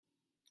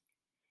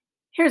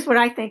Here's what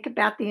I think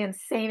about the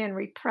insane and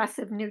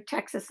repressive new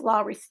Texas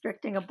law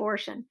restricting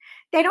abortion.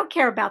 They don't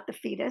care about the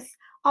fetus.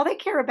 All they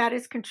care about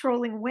is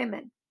controlling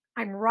women.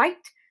 I'm right.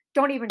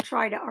 Don't even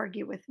try to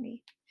argue with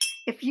me.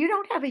 If you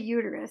don't have a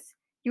uterus,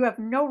 you have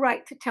no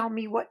right to tell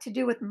me what to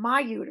do with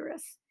my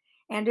uterus.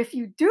 And if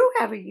you do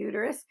have a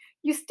uterus,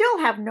 you still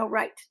have no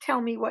right to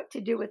tell me what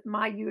to do with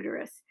my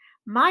uterus.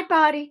 My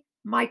body,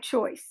 my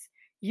choice.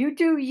 You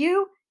do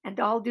you, and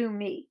I'll do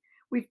me.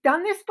 We've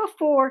done this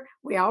before.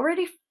 We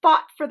already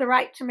fought for the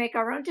right to make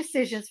our own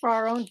decisions for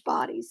our own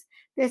bodies.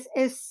 This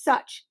is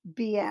such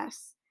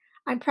BS.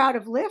 I'm proud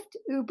of Lyft,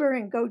 Uber,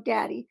 and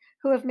GoDaddy,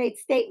 who have made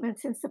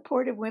statements in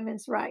support of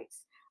women's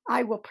rights.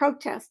 I will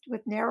protest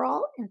with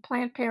NARAL and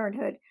Planned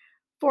Parenthood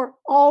for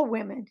all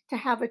women to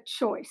have a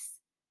choice.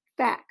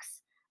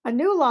 Facts. A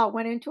new law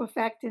went into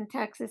effect in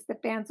Texas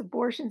that bans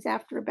abortions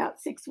after about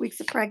 6 weeks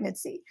of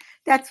pregnancy.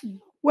 That's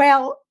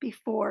well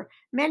before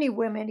many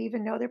women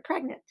even know they're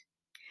pregnant.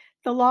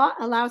 The law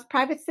allows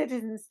private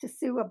citizens to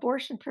sue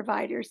abortion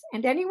providers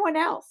and anyone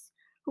else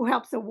who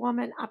helps a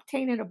woman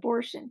obtain an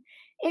abortion,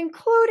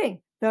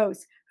 including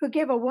those who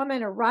give a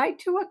woman a ride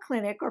to a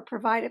clinic or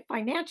provide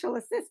financial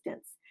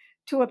assistance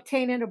to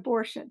obtain an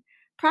abortion.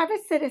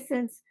 Private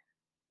citizens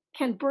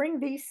can bring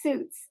these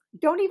suits,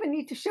 don't even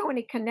need to show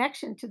any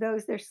connection to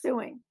those they're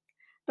suing.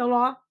 The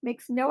law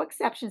makes no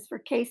exceptions for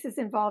cases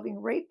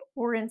involving rape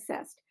or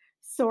incest.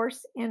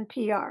 Source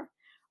NPR.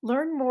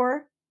 Learn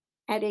more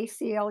at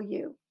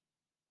ACLU.